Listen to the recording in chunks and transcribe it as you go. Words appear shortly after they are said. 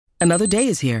Another day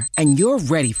is here, and you're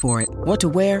ready for it. What to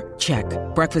wear? Check.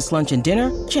 Breakfast, lunch, and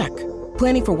dinner? Check.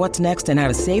 Planning for what's next and how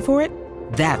to save for it?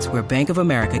 That's where Bank of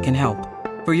America can help.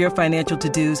 For your financial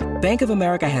to-dos, Bank of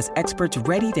America has experts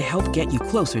ready to help get you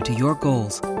closer to your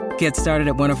goals. Get started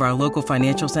at one of our local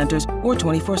financial centers or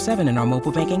 24/7 in our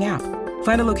mobile banking app.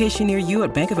 Find a location near you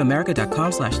at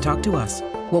bankofamerica.com/talktous.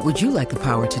 What would you like the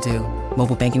power to do?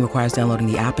 Mobile banking requires downloading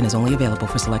the app and is only available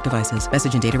for select devices.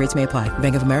 Message and data rates may apply.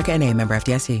 Bank of America N.A., member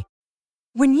FDIC.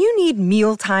 When you need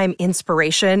mealtime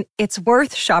inspiration, it's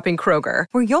worth shopping Kroger,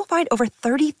 where you'll find over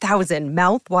 30,000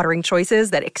 mouth-watering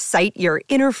choices that excite your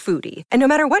inner foodie. And no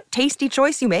matter what tasty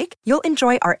choice you make, you'll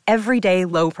enjoy our everyday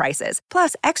low prices,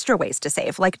 plus extra ways to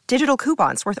save, like digital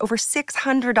coupons worth over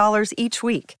 $600 each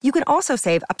week. You can also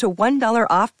save up to $1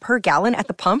 off per gallon at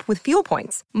the pump with fuel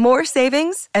points. More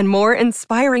savings and more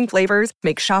inspiring flavors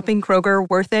make shopping Kroger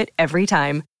worth it every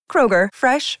time. Kroger,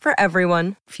 fresh for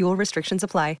everyone. Fuel restrictions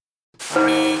apply.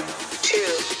 3, 2,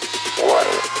 1.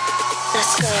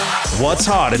 Let's go. What's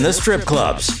hot in the strip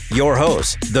clubs? Your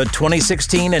hosts, the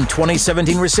 2016 and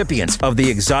 2017 recipients of the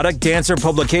Exotic Dancer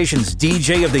Publications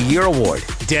DJ of the Year Award,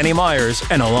 Danny Myers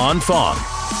and Alon Fong.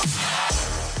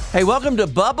 Hey, welcome to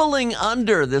Bubbling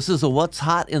Under. This is a What's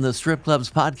Hot in the Strip Clubs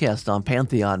podcast on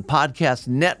Pantheon Podcast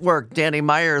Network. Danny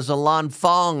Myers, Alon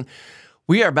Fong.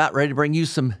 We are about ready to bring you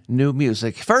some new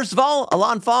music. First of all,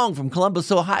 Alon Fong from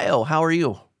Columbus, Ohio. How are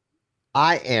you?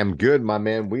 I am good, my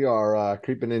man. We are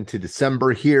creeping into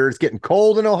December here. It's getting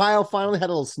cold in Ohio. Finally had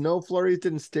a little snow flurry. It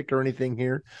didn't stick or anything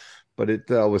here, but it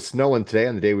was snowing today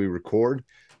on the day we record.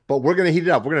 But we're going to heat it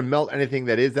up. We're going to melt anything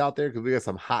that is out there because we got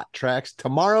some hot tracks.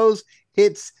 Tomorrow's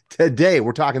hits today.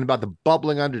 We're talking about the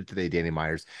Bubbling Under today, Danny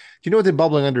Myers. Do you know what the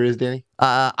Bubbling Under is, Danny?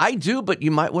 I do, but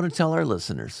you might want to tell our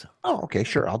listeners. Oh, okay,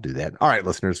 sure. I'll do that. All right,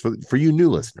 listeners, for you new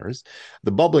listeners,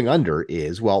 the Bubbling Under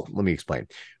is, well, let me explain.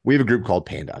 We have a group called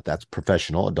PANDA. That's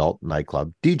Professional Adult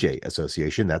Nightclub DJ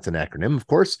Association. That's an acronym, of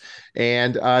course.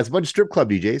 And it's a bunch of strip club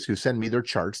DJs who send me their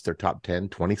charts, their top 10,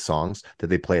 20 songs that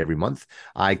they play every month.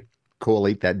 I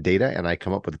collate that data and I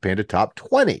come up with the PANDA top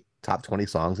 20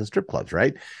 songs in strip clubs,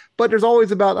 right? But there's always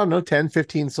about, I don't know, 10,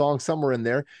 15 songs somewhere in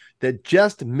there that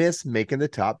just miss making the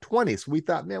top 20. So we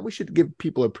thought, man, we should give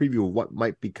people a preview of what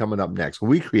might be coming up next.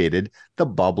 We created the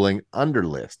Bubbling Under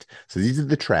list. So these are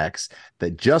the tracks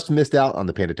that just missed out on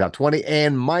the Panda Top 20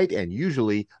 and might, and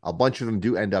usually a bunch of them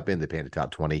do end up in the Panda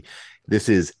Top 20. This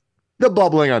is the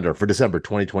Bubbling Under for December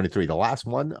 2023, the last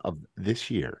one of this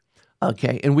year.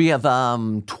 Okay, and we have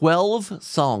 12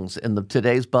 songs in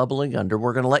today's Bubbling Under.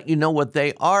 We're going to let you know what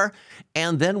they are,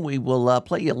 and then we will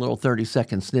play you a little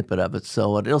 30-second snippet of it.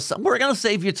 So we're going to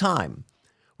save you time.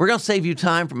 We're going to save you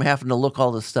time from having to look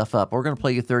all this stuff up. We're going to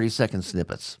play you 30-second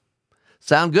snippets.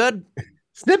 Sound good?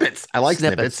 Snippets. I like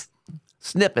snippets.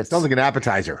 Snippets. Sounds like an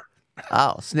appetizer.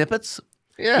 Oh, snippets?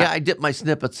 Yeah, I dip my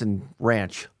snippets in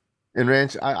ranch. In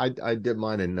ranch? I dip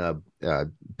mine in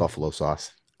buffalo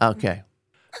sauce. Okay.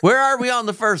 Where are we on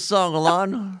the first song,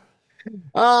 Alon?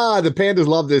 The Pandas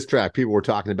love this track. People were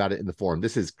talking about it in the forum.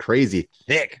 This is Crazy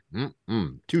Thick. 2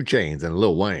 Chainz and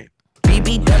Lil Wayne.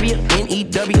 BBW,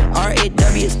 NEW,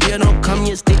 RAW, still don't come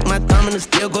here. Stick my thumb in the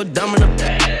still go dumb in the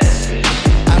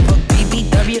I fuck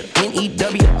BBW,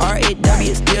 NEW,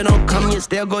 RAW, still don't come here.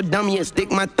 Still go dumb here.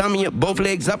 Stick my thumb in you. Both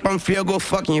legs up, I'm feel go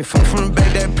fucking you. Fuck from the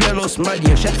back, that pillow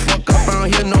smudgy. Shut the fuck up, I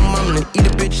don't hear no mumbling. Eat a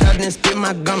bitch out and then spit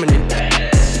my gum in it.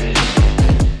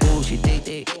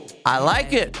 I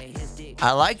like it.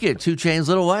 2 Chainz,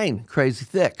 Lil Wayne, Crazy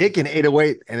Thick. Thick and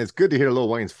 808, and it's good to hear Lil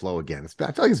Wayne's flow again.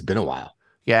 I feel like it's been a while.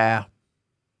 Yeah.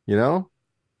 You know?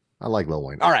 I like Lil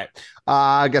Wayne. All right.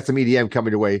 I got some EDM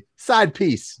coming your way. Side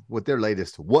Piece with their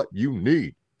latest What You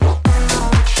Need.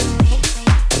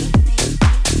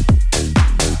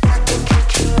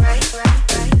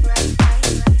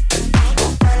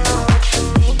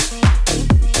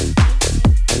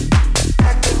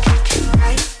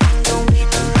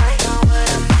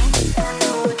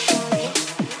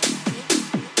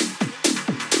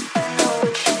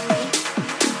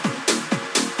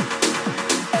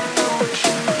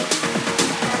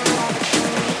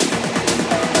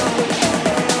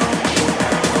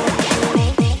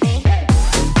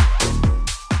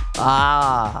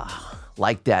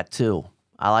 Like that too.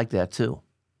 I like that too.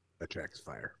 That track's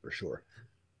fire for sure.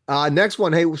 Next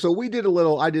one. Hey, so I did a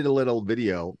little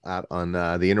video out on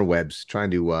the interwebs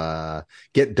trying to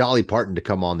get Dolly Parton to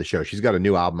come on the show. She's got a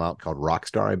new album out called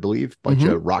Rockstar, I believe. Bunch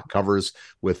of rock covers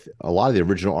with a lot of the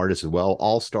original artists as well.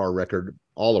 All-star record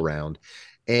all around.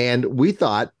 And we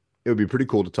thought it would be pretty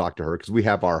cool to talk to her because we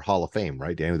have our Hall of Fame,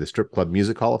 right, Danny? The Strip Club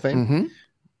Music Hall of Fame.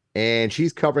 And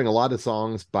she's covering a lot of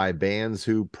songs by bands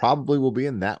who probably will be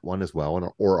in that one as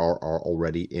well, or are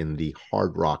already in the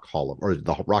Hard Rock Hall of, or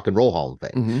the Rock and Roll Hall of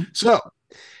Fame. Mm-hmm. So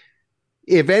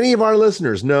if any of our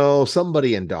listeners know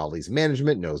somebody in Dolly's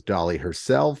management, knows Dolly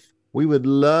herself, we would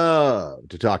love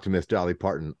to talk to Miss Dolly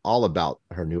Parton all about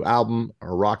her new album,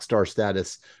 her rock star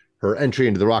status, her entry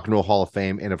into the Rock and Roll Hall of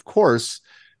Fame, and of course,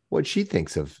 what she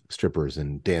thinks of strippers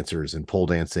and dancers and pole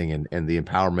dancing and the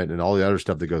empowerment and all the other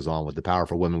stuff that goes on with the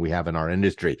powerful women we have in our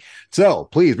industry. So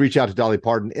please reach out to Dolly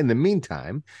Parton. In the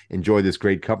meantime, enjoy this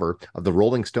great cover of the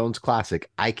Rolling Stones classic,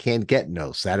 I Can't Get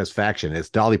No Satisfaction. It's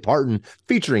Dolly Parton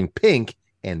featuring Pink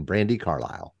and Brandi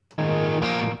Carlile.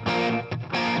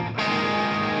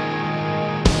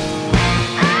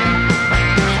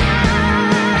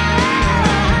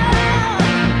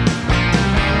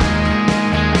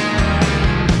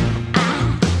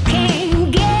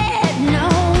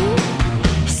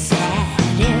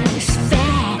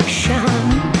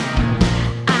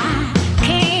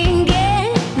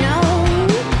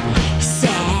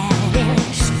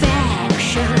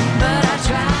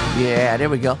 Yeah, there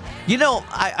we go. You know,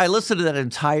 I listened to that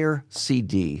entire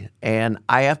CD, and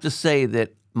I have to say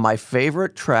that my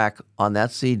favorite track on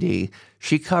that CD,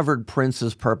 she covered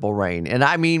Prince's Purple Rain. And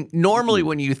I mean, normally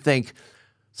when you think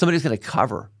somebody's going to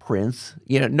cover Prince,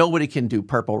 you know, nobody can do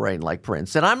Purple Rain like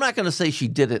Prince. And I'm not going to say she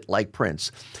did it like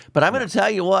Prince, but I'm going to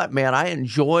tell you what, man, I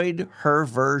enjoyed her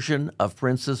version of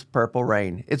Prince's Purple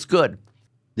Rain. It's good.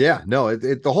 Yeah, no,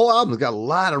 the whole album's got a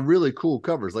lot of really cool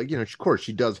covers. Like, you know, of course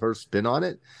she does her spin on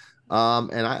it.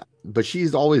 But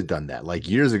she's always done that. Like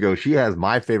years ago, she has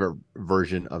my favorite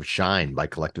version of Shine by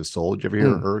Collective Soul. Did you ever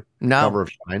hear her cover of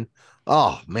Shine?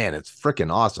 Oh man, it's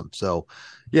freaking awesome. So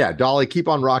yeah, Dolly, keep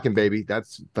on rocking, baby.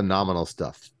 That's phenomenal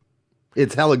stuff.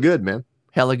 It's hella good, man.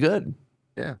 Hella good.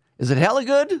 Yeah. Is it hella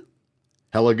good?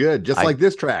 Hella good. Just like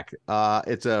this track.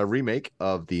 It's a remake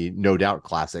of the No Doubt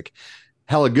classic,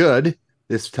 Hella Good.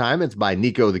 This time it's by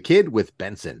Nico the Kid with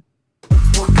Benson.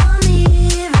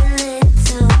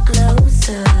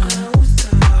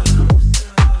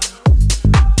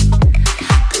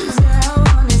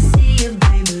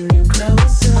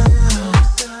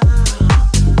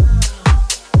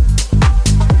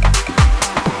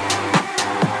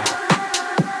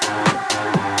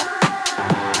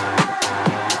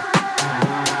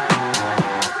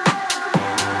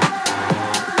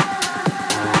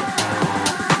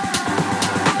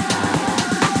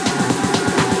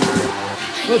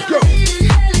 Let's go.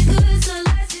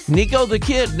 Nico the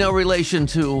Kid, no relation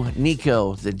to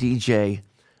Nico, the DJ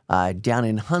down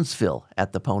in Huntsville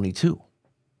at the Pony 2.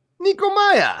 Nico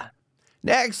Maya.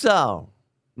 Next song.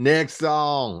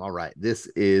 All right. This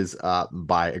is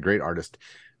by a great artist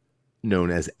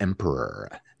known as Emperor.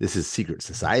 This is Secret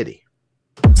Society.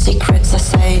 Secret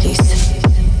societies.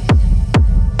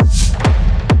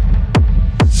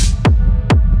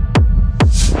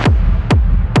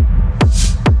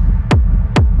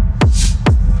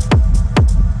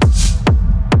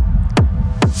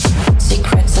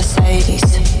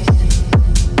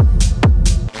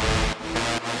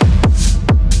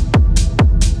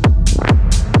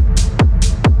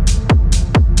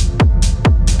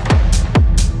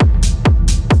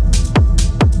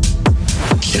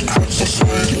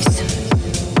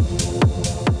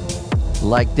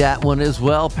 Like that one as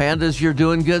well. Pandas, you're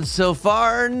doing good so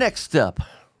far. Next up.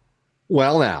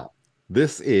 Well, now,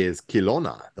 this is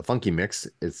Quilona, the funky mix.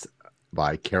 It's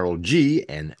by Carol G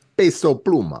and Peso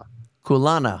Pluma.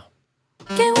 Culana.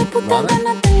 Qué puta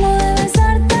gana tengo de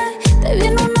besarte. Te vi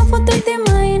en una foto y te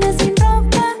imaginas sin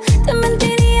ropa. Te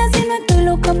mentiría si no estoy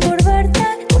loca por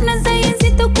verte. Un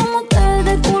ensayecito como te ves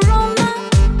de culona.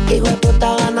 Qué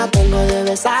puta gana tengo de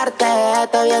besarte.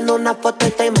 Te vi en una foto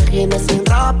y te imaginas sin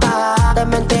ropa. Te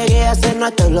mentiría si no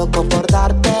estoy loco por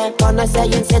darte. Con ese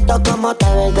jeansito como te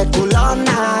ves de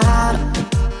culona.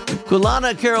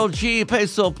 Culana, Carol G,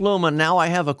 Peso Pluma. Now I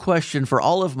have a question for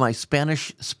all of my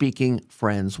Spanish-speaking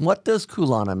friends. What does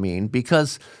culana mean?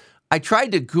 Because I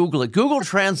tried to Google it. Google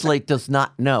Translate does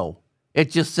not know. It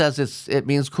just says it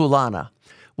means culana,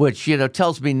 which, you know,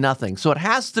 tells me nothing. So it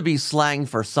has to be slang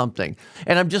for something.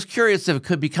 And I'm just curious if it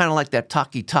could be kind of like that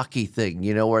talkie-talkie thing,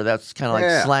 you know, where that's kind of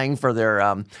like slang for their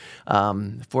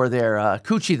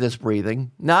coochie that's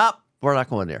breathing. Nope, we're not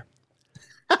going there.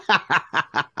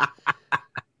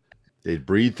 They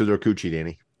breathe through their coochie,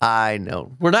 Danny. I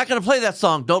know. We're not going to play that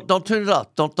song. Don't turn it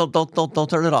off. Don't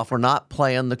turn it off. We're not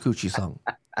playing the coochie song.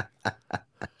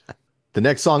 The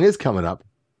next song is coming up.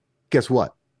 Guess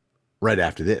what? Right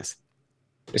after this.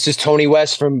 This is Tony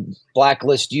West from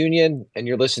Blacklist Union, and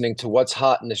you're listening to What's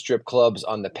Hot in the Strip Clubs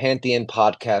on the Pantheon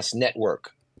Podcast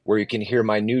Network. where you can hear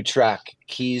my new track,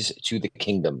 Keys to the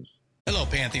Kingdom. Hello,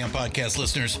 Pantheon podcast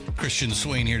listeners. Christian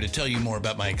Swain here to tell you more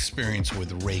about my experience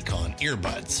with Raycon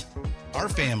earbuds. Our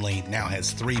family now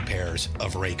has 3 pairs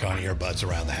of Raycon earbuds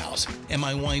around the house, and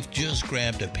my wife just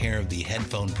grabbed a pair of the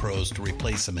Headphone Pros to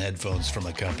replace some headphones from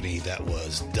a company that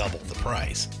was double the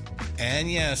price.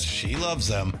 And yes, she loves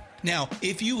them. Now,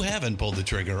 if you haven't pulled the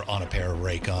trigger on a pair of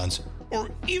Raycons, or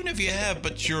even if you have,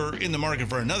 but you're in the market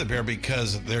for another pair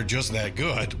because they're just that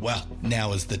good, well,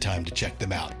 now is the time to check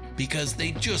them out, because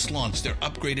they just launched their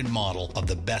upgraded model of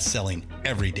the best-selling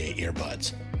everyday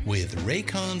earbuds. With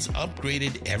Raycon's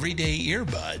upgraded everyday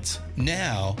earbuds,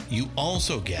 now you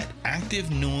also get active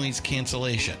noise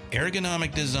cancellation,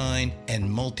 ergonomic design, and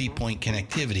multi-point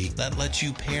connectivity that lets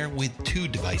you pair with 2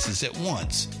 devices at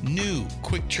once. New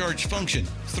quick charge function,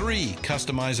 3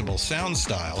 customizable sound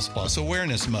styles, plus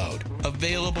awareness mode.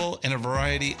 Available in a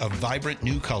variety of vibrant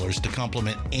new colors to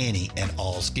complement any and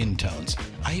all skin tones.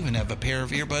 I even have a pair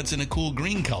of earbuds in a cool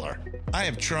green color. I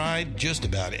have tried just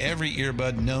about every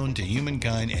earbud known to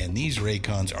humankind, and these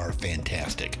Raycons are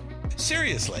fantastic.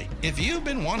 Seriously, if you've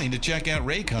been wanting to check out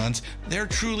Raycons, there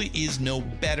truly is no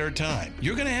better time.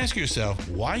 You're going to ask yourself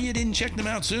why you didn't check them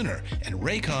out sooner, and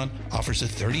Raycon offers a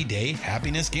 30-day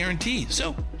happiness guarantee.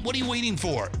 So what are you waiting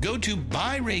for? Go to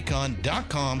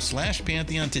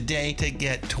buyraycon.com/Pantheon today to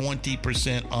get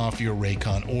 20% off your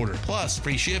Raycon order, plus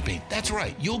free shipping. That's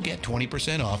right, you'll get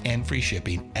 20% off and free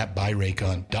shipping at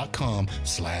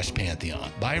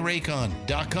buyraycon.com/Pantheon.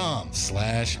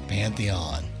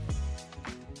 buyraycon.com/Pantheon.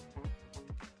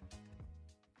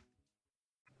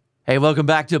 Hey, welcome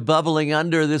back to Bubbling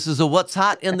Under. This is a What's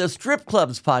Hot in the Strip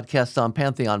Clubs podcast on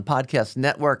Pantheon Podcast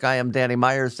Network. I am Danny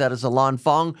Myers. That is Alon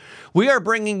Fong. We are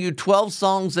bringing you 12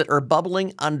 songs that are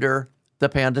bubbling under the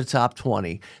Panda Top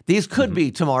 20. These could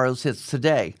be tomorrow's hits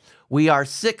today. We are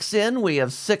 6 in. We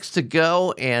have 6 to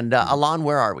go. And Alon,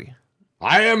 where are we?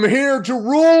 I am here to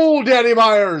rule, Danny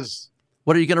Myers.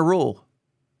 What are you going to rule?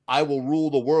 I will rule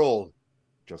the world,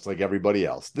 just like everybody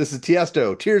else. This is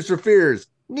Tiesto, Tears for Fears,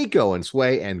 Nico and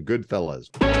Sway, and Goodfellas.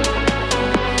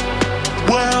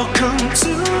 Welcome to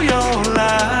your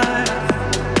life.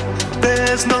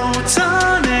 There's no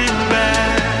turning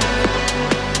back.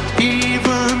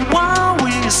 Even while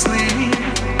we sleep,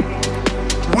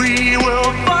 we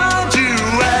will find you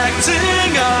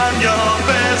acting on your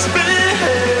best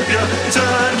behavior.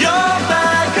 Turn your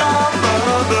back on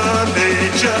Mother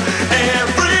Nature.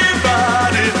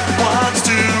 Everybody wants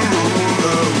to rule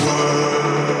the world.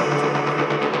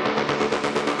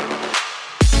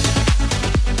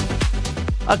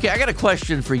 Okay, I got a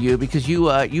question for you because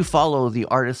you follow the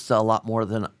artists a lot more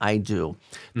than I do.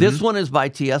 This one is by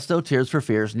Tiesto, Tears for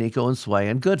Fears, Nico and Sway,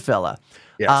 and Goodfella.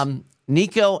 Yes.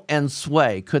 Nico and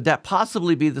Sway, could that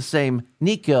possibly be the same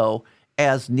Nico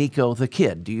as Nico the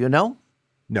Kid? Do you know?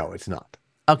 No, it's not.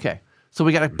 Okay, so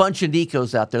we got a bunch of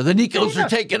Nikos out there. The Nikos are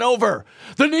taking over.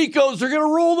 The Nikos are going to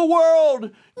rule the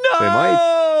world. No! They might.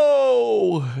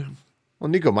 Well,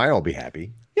 Nico might all be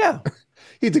happy. Yeah.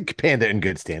 He's a panda in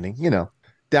good standing, you know.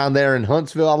 Down there in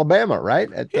Huntsville, Alabama, right?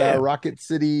 At Rocket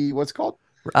City, what's it called?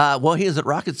 Well, he is at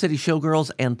Rocket City Showgirls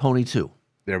and Pony 2.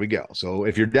 There we go. So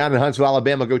if you're down in Huntsville,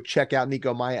 Alabama, go check out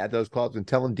Nico Maya at those clubs and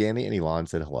tell him Danny and Elon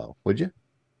said hello. Would you?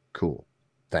 Cool.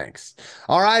 Thanks.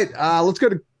 All right. Let's go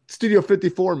to Studio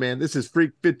 54, man. This is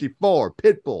Freak 54,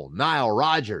 Pitbull, Nile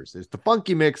Rodgers. It's the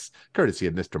funky mix, courtesy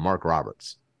of Mr. Mark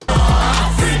Roberts.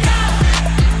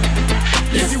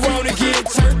 If you want to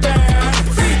get turned down,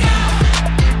 freak out.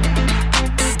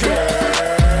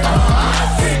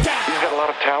 You've got a lot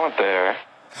of talent there.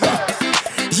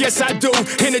 Yes, I do.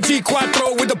 In the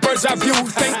G4 with the bird's eye view.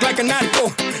 Think like a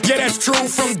nautical. Yeah, that's true.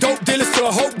 From dope dealers to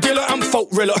a hope dealer, I'm folk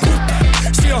rilla.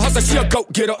 She a hustler, she a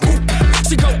goat getter.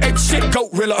 She go ape shit,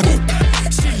 goat rilla.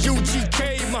 She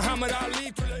UGK, Muhammad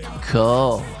Ali.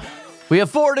 Cool. We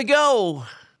have 4 to go.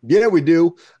 Yeah, we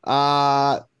do.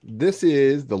 This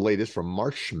is the latest from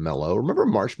Marshmello. Remember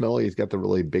Marshmello? He's got the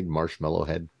really big marshmallow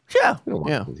head. Yeah.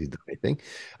 He's done anything.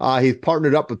 He's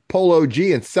partnered up with Polo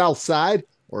G and Southside,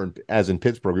 or as in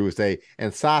Pittsburgh, we would say,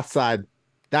 and Southside,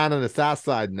 down on the South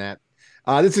Side and that.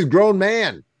 This is Grown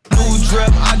Man. New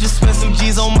drip, I just spent some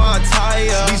G's on my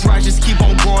attire. These righteous keep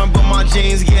on growing, but my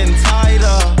jeans getting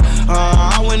tighter.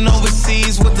 I went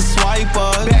overseas with the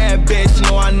swiper. Bad bitch,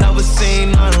 no, I never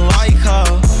seen nothing like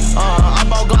her. I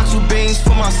bought Glocks with beans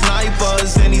for my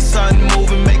snipers. Any sudden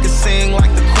moving, make it sing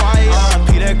like the choir.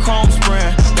 P that chrome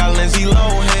sprint, got Lindsay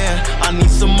Lohan. I need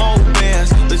some more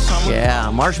bands. Yeah,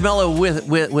 Marshmello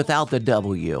without the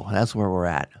W. That's where we're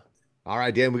at. All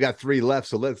right, Dan, we got 3 left,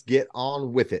 so let's get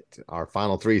on with it. Our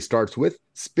final 3 starts with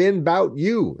Spin 'Bout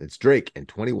You. It's Drake and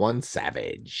 21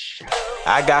 Savage.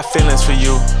 I got feelings for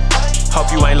you.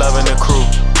 Hope you ain't loving the crew.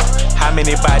 How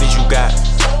many bodies you got?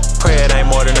 Pray it ain't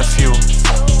more than a few.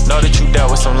 Know that you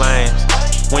dealt with some lames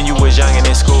when you was young and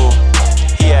in school.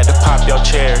 He had to pop your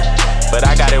cherry, but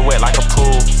I got it wet like a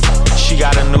pool. She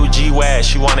got a new G-Wag,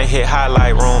 she wanna hit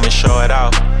highlight room and show it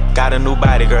off. Got a new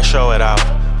body, girl, show it off.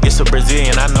 It's a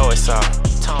Brazilian, I know it's all.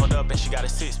 Toned up and she got a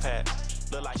 6-pack.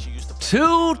 Look like she used to.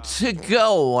 2 to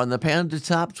go on the Panda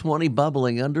Top 20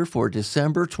 Bubbling Under for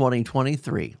December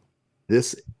 2023.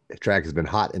 This track has been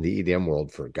hot in the EDM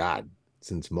world for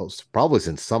probably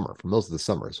since summer, for most of the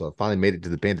summer. So it finally made it to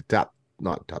the Panda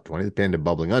not top 20, the Panda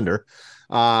Bubbling Under.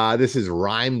 This is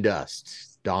Rhyme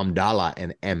Dust, Dom Dalla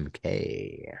and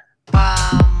MK.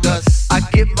 Rhyme dust, I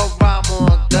give a rhyme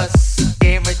on dust,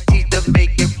 guaranteed to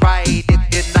make it right if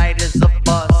the night is a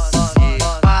bust.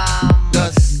 Rhyme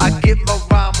dust, I give a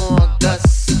rhyme on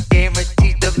dust,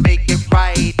 guaranteed to make it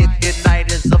right if the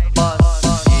night is a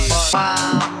bust.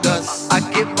 Rhyme dust, I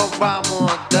give a rhyme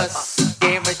on dust,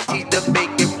 guaranteed to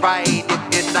make it right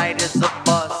if the night is a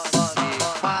bust.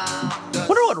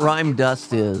 Wonder what Rhyme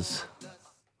Dust is.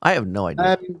 I have no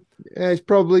idea. It's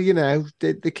probably,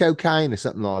 the cocaine or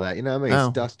something like that. You know what I mean? Oh.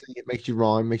 It's dusty. It makes you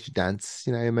rhyme, makes you dance.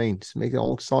 You know what I mean? Just make it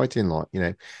all exciting, like,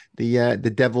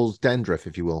 the devil's dandruff,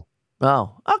 if you will.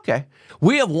 Oh, okay.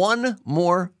 We have one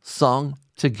more song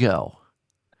to go.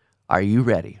 Are you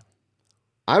ready?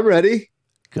 I'm ready.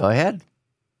 Go ahead.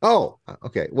 Oh,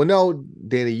 okay. Well, no,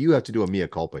 Danny, you have to do a mea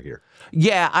culpa here.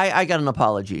 Yeah, I got an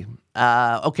apology.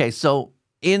 Okay, so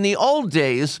in the old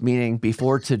days, meaning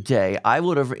before today, I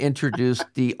would have introduced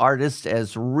the artists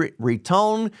as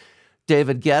Ritone,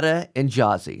 David Guetta, and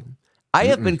Jazzy. I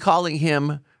have been calling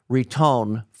him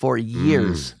Ritone for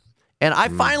years, and I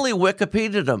finally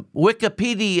Wikipedia'd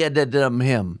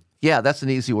him. Yeah, that's an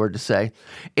easy word to say.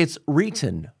 It's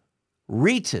Riton.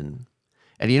 Riton.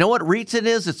 And you know what Riton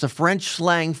is? It's a French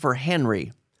slang for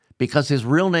Henry, because his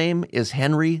real name is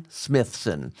Henry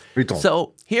Smithson. Riton.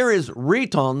 So here is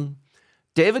Riton,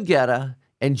 David Guetta,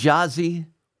 and Jazzy,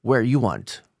 Where You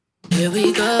Want. Here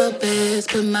we go, babe.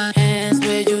 Put my hands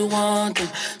where you want them.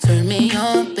 Turn me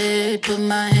on, babe. Put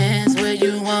my hands where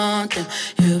you want them.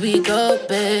 Here we go,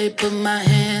 babe. Put my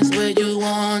hands where you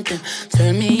want them.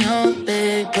 Turn me on,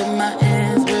 babe. Put my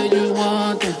hands where you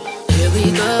want them. Here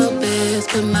we go, babe.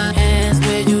 Put my hands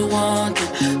where you want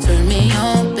them. Turn me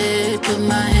on, babe. Put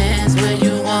my hands where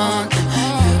you want them.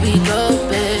 Here we go,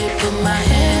 babe. Put my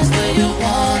hands where you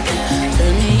want them.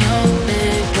 Turn me on,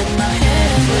 babe. Put my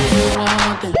hands where you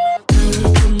want them.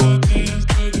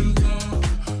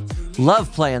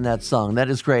 Love playing that song. That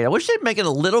is great. I wish they'd make it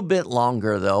a little bit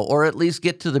longer, though, or at least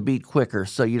get to the beat quicker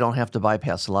so you don't have to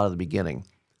bypass a lot of the beginning.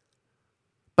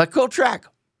 But cool track.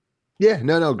 Yeah,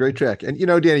 no, great track. And,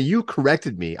 Danny, you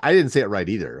corrected me. I didn't say it right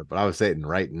either, but I was saying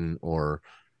Riton or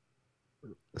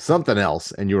something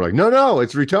else. And you were like, no,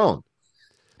 it's Ritone.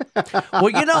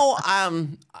 Well,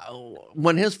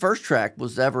 when his first track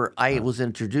I was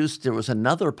introduced, there was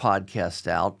another podcast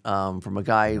out from a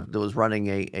guy that was running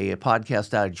a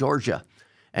podcast out of Georgia,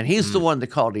 and he's the one that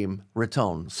called him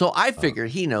Ritone. So I figured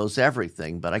he knows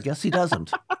everything, but I guess he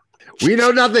doesn't. We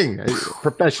know nothing.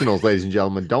 Professionals, ladies and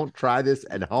gentlemen, don't try this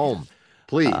at home,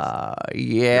 please.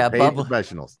 Yeah,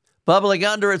 professionals. Bubbling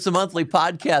Under, it's a monthly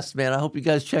podcast, man. I hope you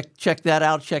guys check that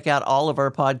out. Check out all of our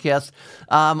podcasts.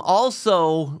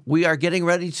 Also, we are getting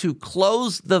ready to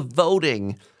close the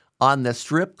voting on the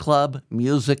Strip Club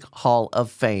Music Hall of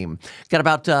Fame. Got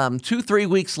about 2-3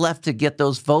 weeks left to get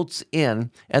those votes in,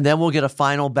 and then we'll get a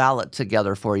final ballot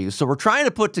together for you. So we're trying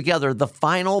to put together the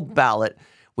final ballot.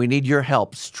 We need your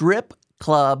help.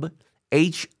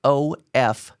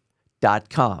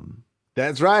 stripclubhof.com.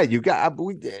 That's right. We got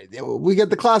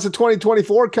the class of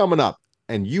 2024 coming up,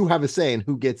 and you have a say in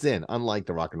who gets in, unlike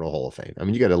the Rock and Roll Hall of Fame. I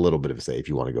mean, you got a little bit of a say if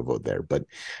you want to go vote there, but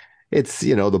it's,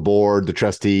 the board, the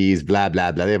trustees, blah,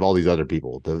 blah, blah. They have all these other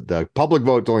people. The public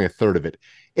vote's only a third of it.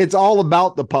 It's all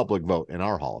about the public vote in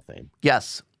our Hall of Fame.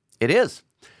 Yes, it is.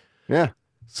 Yeah.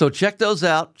 So check those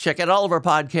out. Check out all of our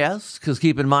podcasts, because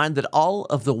keep in mind that all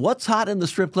of the What's Hot in the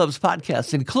Strip Clubs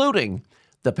podcasts, including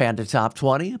the Panda Top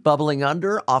 20, Bubbling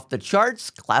Under, Off the Charts,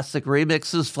 Classic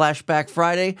Remixes, Flashback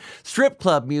Friday, Strip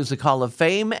Club Music Hall of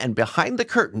Fame, and Behind the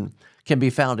Curtain can be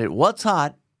found at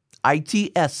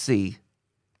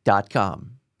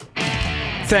what'shotitsc.com.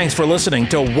 Thanks for listening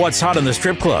to What's Hot in the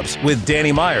Strip Clubs with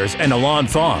Danny Myers and Alon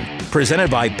Fong, presented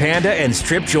by Panda and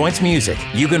Strip Joints Music.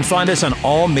 You can find us on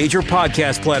all major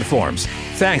podcast platforms.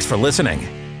 Thanks for listening.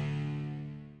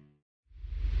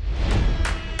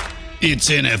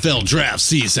 It's NFL draft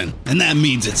season, and that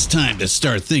means it's time to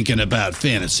start thinking about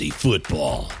fantasy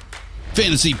football.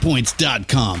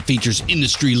 FantasyPoints.com features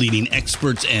industry-leading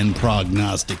experts and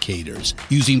prognosticators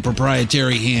using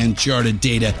proprietary hand-charted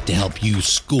data to help you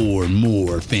score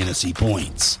more fantasy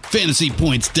points.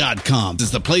 FantasyPoints.com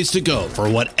is the place to go for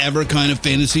whatever kind of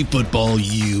fantasy football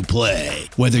you play.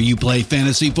 Whether you play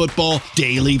fantasy football,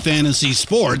 daily fantasy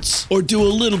sports, or do a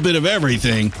little bit of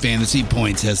everything, Fantasy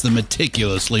Points has the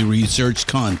meticulously researched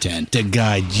content to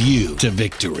guide you to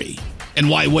victory. And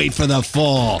why wait for the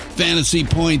fall? Fantasy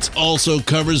Points also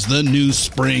covers the new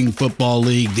spring football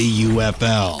league, the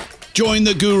UFL. Join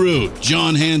the guru,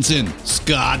 John Hansen,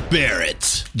 Scott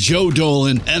Barrett, Joe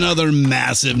Dolan, and other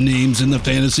massive names in the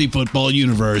fantasy football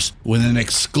universe with an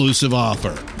exclusive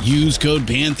offer. Use code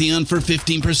Pantheon for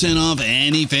 15% off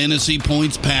any Fantasy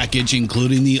Points package,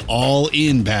 including the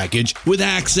all-in package, with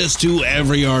access to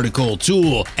every article,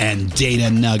 tool, and data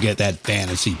nugget that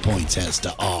Fantasy Points has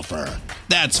to offer.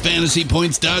 That's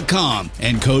FantasyPoints.com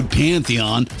and code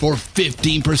Pantheon for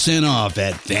 15% off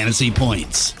at Fantasy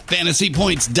Points.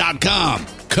 FantasyPoints.com,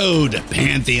 code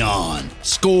Pantheon.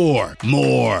 Score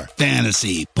more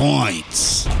fantasy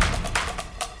points.